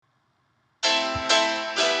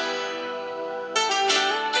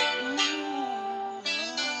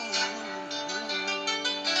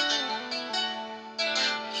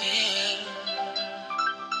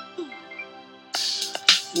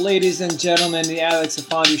ladies and gentlemen, the Alex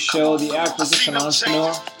Afandi Show, the Acquisition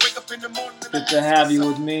Entrepreneur. Good to have you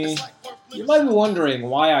with me. You might be wondering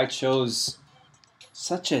why I chose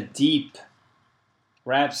such a deep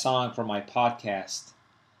rap song for my podcast.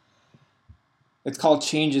 It's called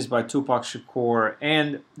Changes by Tupac Shakur,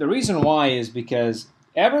 and the reason why is because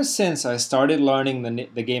ever since I started learning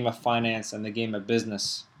the game of finance and the game of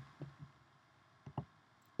business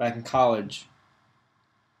back in college,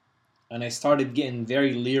 and I started getting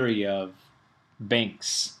very leery of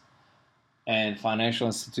banks and financial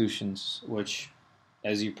institutions, which,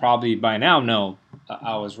 as you probably by now know,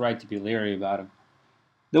 I was right to be leery about them.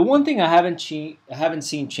 The one thing I haven't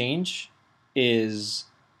seen change is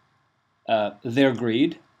their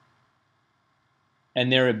greed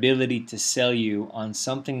and their ability to sell you on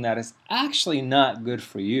something that is actually not good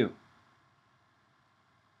for you.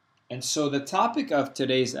 And so the topic of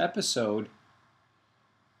today's episode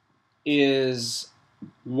is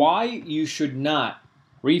why you should not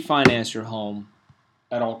refinance your home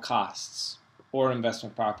at all costs or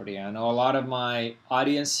investment property. I know a lot of my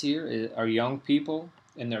audience here are young people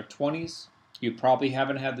in their 20s. You probably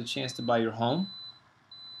haven't had the chance to buy your home.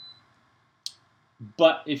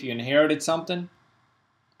 But if you inherited something,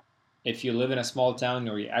 if you live in a small town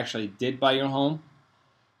or you actually did buy your home,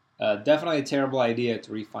 definitely a terrible idea to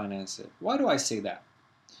refinance it. Why do I say that?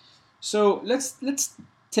 So let's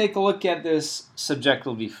take a look at this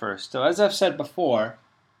subjectively first. So as I've said before,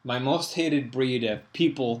 my most hated breed of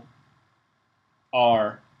people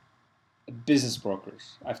are business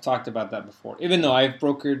brokers. I've talked about that before. Even though I've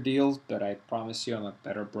brokered deals, but I promise you I'm a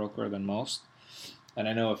better broker than most. And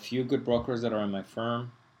I know a few good brokers that are in my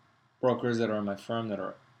firm, that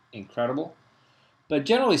are incredible. But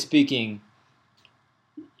generally speaking,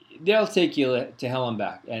 they'll take you to hell and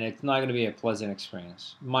back, and it's not going to be a pleasant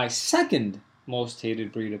experience. My second most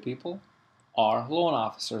hated breed of people are loan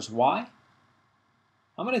officers. Why?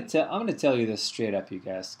 I'm going to tell you this straight up, you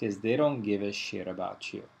guys, because they don't give a shit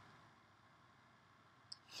about you.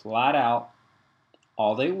 Flat out,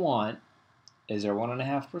 all they want is their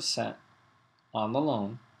 1.5% on the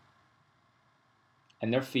loan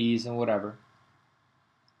and their fees and whatever.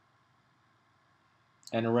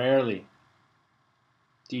 And rarely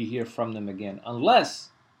do you hear from them again, unless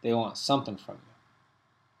they want something from you.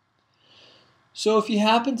 So if you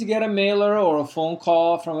happen to get a mailer or a phone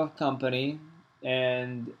call from a company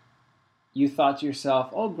and you thought to yourself,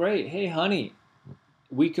 oh great, hey honey,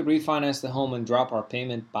 we could refinance the home and drop our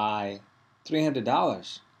payment by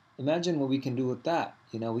 $300. Imagine what we can do with that.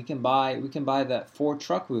 You know, we can buy that Ford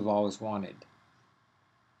truck we've always wanted.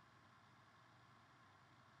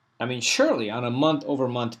 I mean, surely on a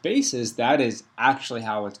month-over-month basis, that is actually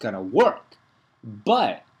how it's going to work.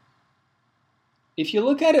 But if you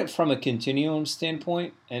look at it from a continuum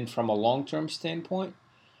standpoint and from a long-term standpoint,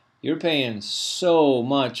 you're paying so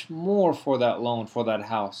much more for that loan, for that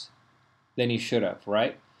house, than you should have,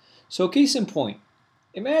 right? So case in point,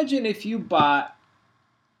 imagine if you bought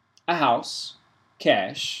a house,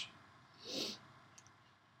 cash,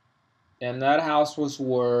 and that house was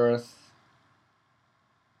worth,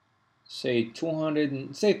 say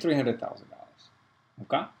 $300,000.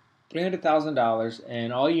 Okay? $300,000,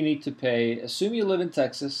 and all you need to pay, assume you live in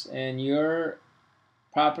Texas, and your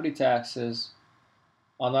property taxes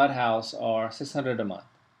on that house are $600 a month.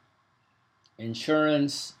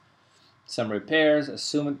 Insurance, some repairs,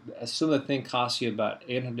 assume the thing costs you about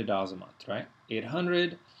 $800 a month, right?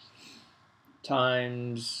 800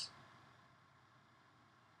 times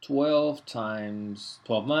 12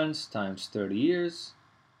 months times 30 years.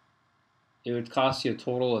 It would cost you a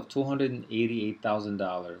total of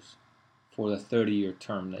 $288,000 for the 30-year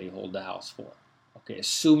term that you hold the house for. Okay,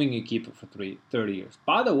 assuming you keep it for 30 years.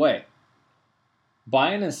 By the way,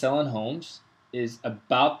 buying and selling homes is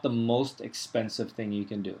about the most expensive thing you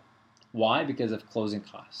can do. Why? Because of closing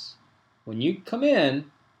costs. When you come in,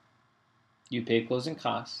 you pay closing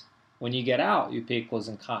costs. When you get out, you pay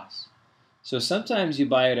closing costs. So sometimes you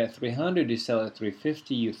buy it at $300, you sell it at $350,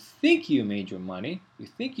 you think you made your money. You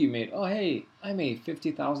think you made, oh hey, I made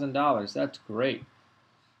 $50,000. That's great.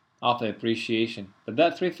 Off the appreciation. But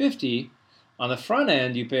that $350, on the front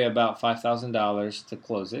end, you pay about $5,000 to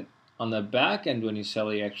close it. On the back end, when you sell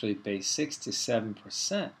it, you actually pay 6 to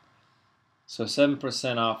 7%. So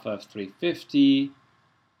 7% off of $350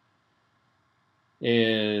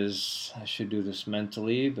 is, I should do this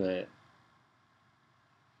mentally, but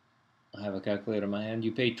I have a calculator in my hand.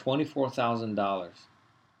 You pay $24,000.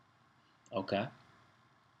 Okay.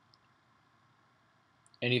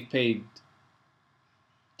 And you've paid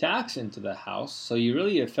tax into the house, so you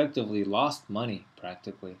really effectively lost money,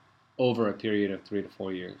 practically, over a period of 3 to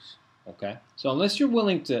 4 years. Okay, so unless you're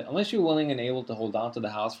willing and able to hold on to the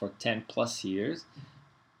house for 10 plus years,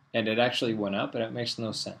 and it actually went up, and it makes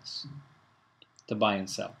no sense to buy and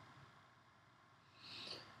sell.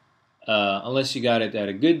 Unless you got it at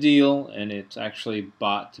a good deal and it's actually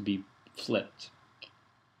bought to be flipped.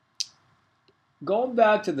 Going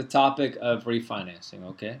back to the topic of refinancing,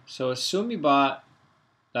 okay? So assume you bought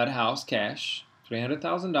that house cash,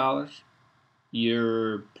 $300,000.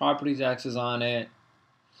 Your property taxes on it,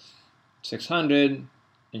 $600,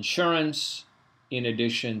 insurance, in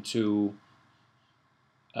addition to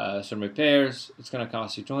some repairs. It's going to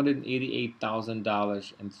cost you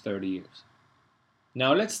 $288,000 in 30 years.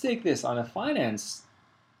 Now let's take this on a finance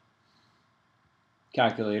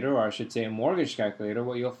calculator, or I should say a mortgage calculator.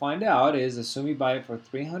 What you'll find out is, assume you buy it for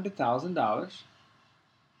 $300,000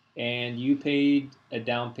 and you paid a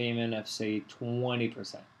down payment of, say,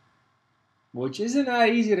 20%, which isn't that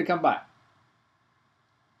easy to come by.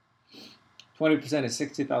 20% is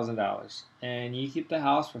 $60,000, and you keep the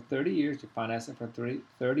house for 30 years, you finance it for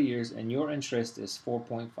 30 years, and your interest is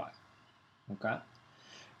 4.5. Okay?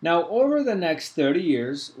 Now, over the next 30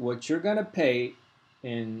 years, what you're going to pay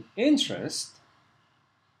in interest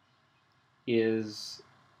is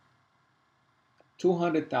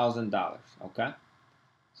 $200,000. Okay?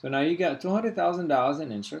 So now you got $200,000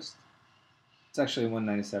 in interest. It's actually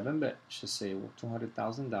 $197,000, but let's just say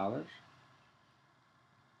 $200,000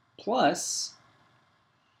 plus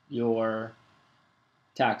your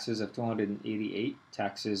taxes of $288,000,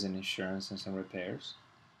 taxes and insurance and some repairs.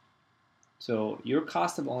 So your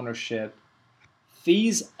cost of ownership,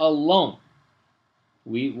 fees alone,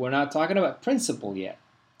 we're not talking about principal yet,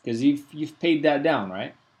 because you've paid that down,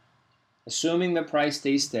 right? Assuming the price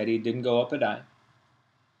stays steady, didn't go up a dime.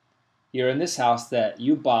 You're in this house that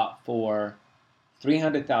you bought for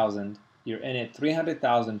 $300,000. You're in it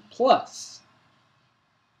 $300,000 plus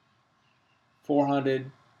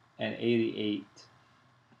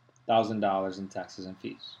 $488,000 in taxes and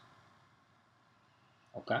fees.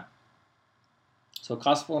 Okay? So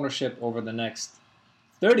cost of ownership over the next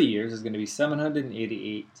 30 years is going to be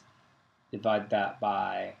 $788. Divide that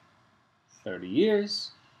by 30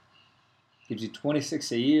 years. Gives you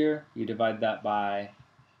 $26 a year. You divide that by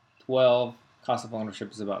 12. Cost of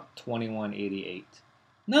ownership is about $21.88.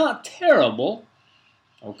 Not terrible.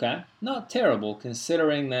 Okay? Not terrible,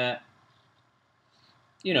 considering that,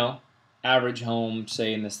 average home,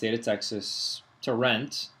 say in the state of Texas, to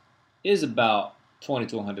rent is about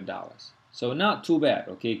 $2,200. So not too bad,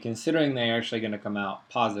 okay, considering they're actually going to come out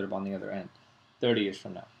positive on the other end 30 years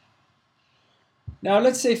from now. Now,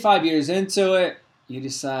 let's say 5 years into it, you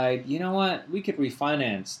decide, you know what, we could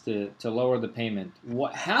refinance to lower the payment.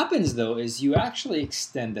 What happens, though, is you actually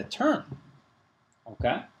extend the term,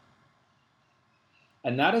 okay?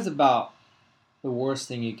 And that is about the worst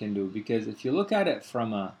thing you can do, because if you look at it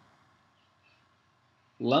from a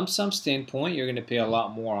lump sum standpoint, you're going to pay a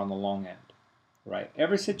lot more on the long end, right?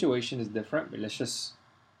 Every situation is different, but let's just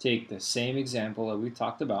take the same example that we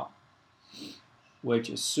talked about, which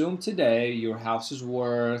assume today your house is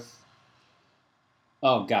worth,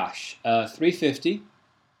 $350.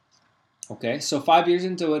 Okay, so 5 years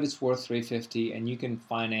into it, it's worth $350, and you can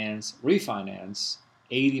refinance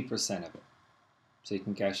 80% of it, so you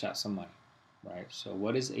can cash out some money, right? So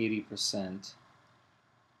what is 80%?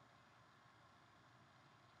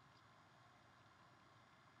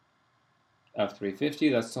 Of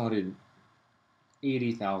 $350, that's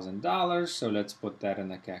 $280,000. So let's put that in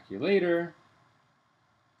the calculator.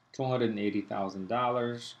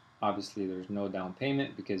 $280,000. Obviously, there's no down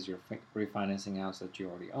payment because you're refinancing a house that you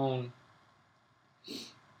already own.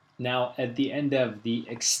 Now, at the end of the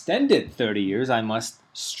extended 30 years, I must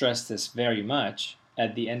stress this very much,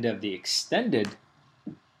 at the end of the extended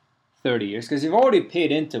 30 years, because you've already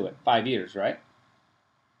paid into it 5 years, right?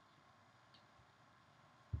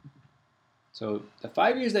 So the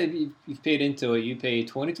 5 years that you've paid into it, you pay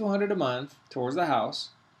 $2,200 a month towards the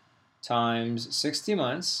house, times 60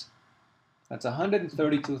 months. That's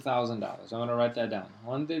 $132,000. I'm going to write that down.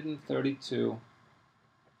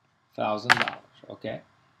 $132,000. Okay.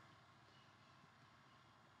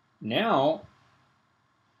 Now,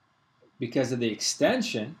 because of the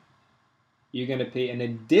extension, you're going to pay an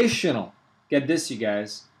additional, get this, you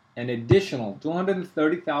guys, an additional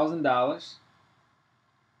 $230,000.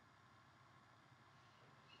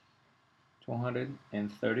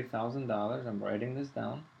 $230,000. I'm writing this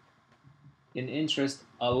down. In interest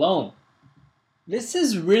alone. This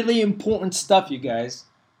is really important stuff, you guys.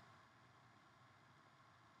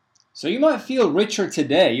 So you might feel richer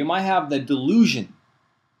today. You might have the delusion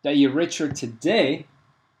that you're richer today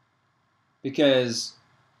because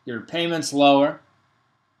your payment's lower,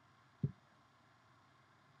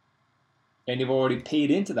 and you've already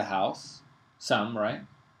paid into the house some, right?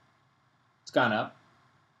 It's gone up.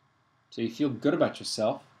 So you feel good about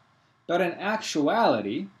yourself. But in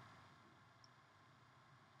actuality,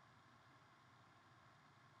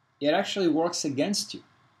 it actually works against you.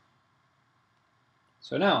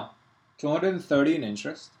 So now, 230 in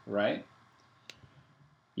interest, right?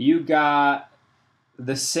 You got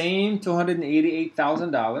the same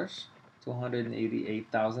 $288,000.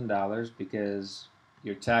 $288,000 because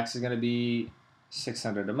your tax is going to be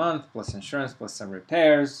 $600 a month plus insurance plus some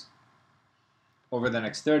repairs. Over the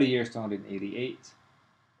next 30 years, 288.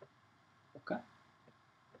 Okay.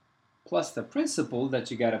 Plus the principal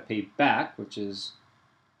that you got to pay back, which is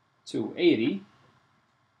 280.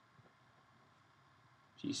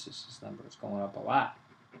 Jesus, this number is going up a lot.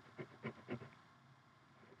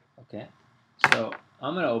 Okay. So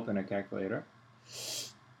I'm going to open a calculator.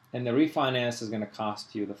 And the refinance is going to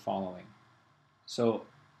cost you the following. So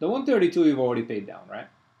the 132 you've already paid down, right?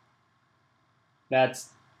 That's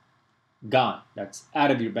gone. That's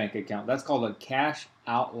out of your bank account. That's called a cash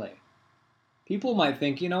outlay. People might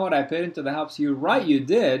think, you know what, I paid into the house. You're right, you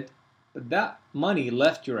did, but that money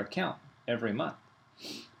left your account every month.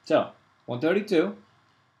 So 132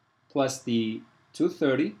 plus the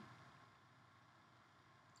 230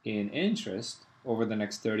 in interest over the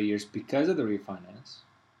next 30 years because of the refinance,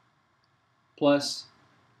 plus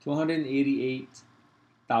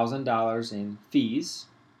 $288,000 in fees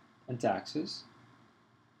and taxes,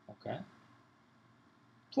 okay,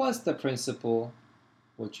 plus the principal,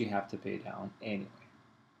 which you have to pay down anyway.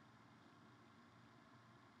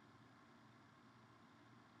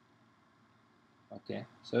 Okay,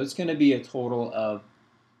 so it's going to be a total of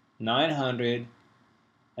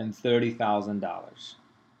 $930,000.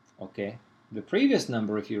 Okay, the previous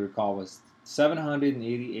number, if you recall, was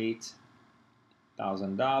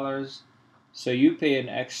 $788,000. So you pay an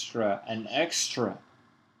extra.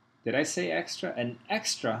 Did I say extra? An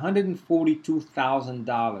extra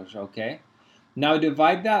 $142,000. Okay. Now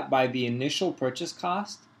divide that by the initial purchase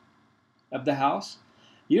cost of the house.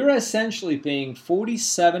 You're essentially paying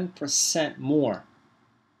 47% more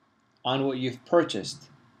on what you've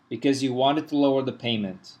purchased because you wanted to lower the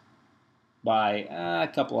payment by a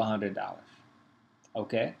couple of $100.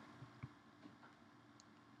 Okay?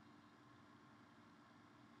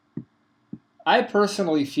 I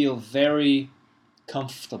personally feel very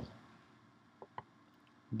comfortable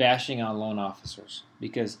bashing on loan officers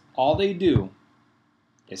because all they do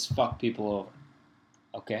is fuck people over.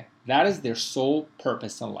 Okay? That is their sole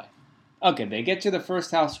purpose in life. Okay, they get you the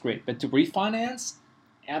first house, great. But to refinance?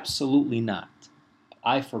 Absolutely not.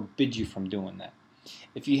 I forbid you from doing that.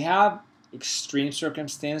 If you have extreme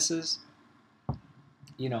circumstances,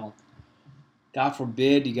 you know, God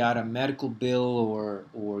forbid you got a medical bill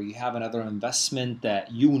or you have another investment that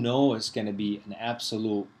you know is going to be an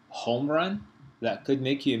absolute home run that could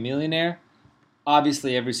make you a millionaire.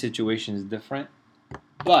 Obviously, every situation is different.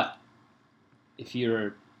 But if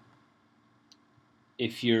you're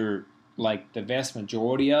like the vast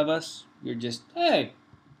majority of us, you're just, hey,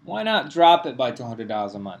 why not drop it by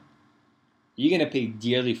 $200 a month? You're going to pay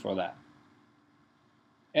dearly for that.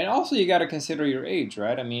 And also, you got to consider your age,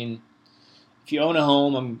 right? I mean, if you own a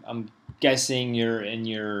home, I'm guessing you're in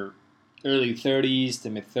your early 30s to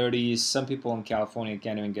mid 30s. Some people in California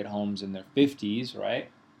can't even get homes in their 50s, right?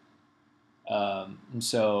 And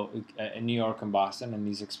so in New York and Boston and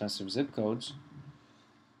these expensive zip codes.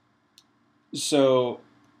 So,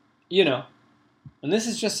 you know, and this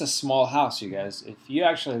is just a small house, you guys. If you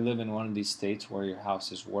actually live in one of these states where your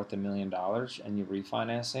house is worth $1 million and you're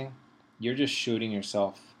refinancing, you're just shooting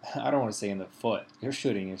yourself, I don't want to say in the foot, you're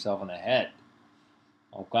shooting yourself in the head.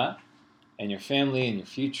 Okay? And your family and your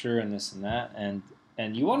future and this and that. And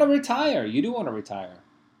you want to retire. You do want to retire.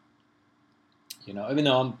 You know, even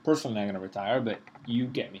though I'm personally not going to retire, but you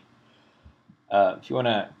get me. If you want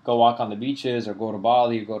to go walk on the beaches or go to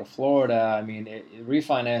Bali or go to Florida, I mean,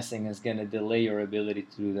 refinancing is going to delay your ability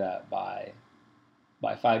to do that by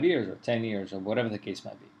 5 years or 10 years or whatever the case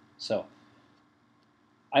might be. So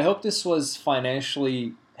I hope this was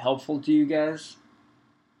financially helpful to you guys.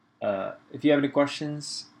 If you have any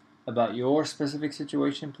questions about your specific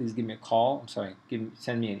situation, please give me a call. Send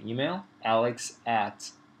me an email,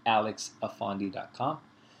 alex@alexafandi.com.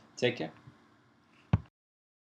 Take care.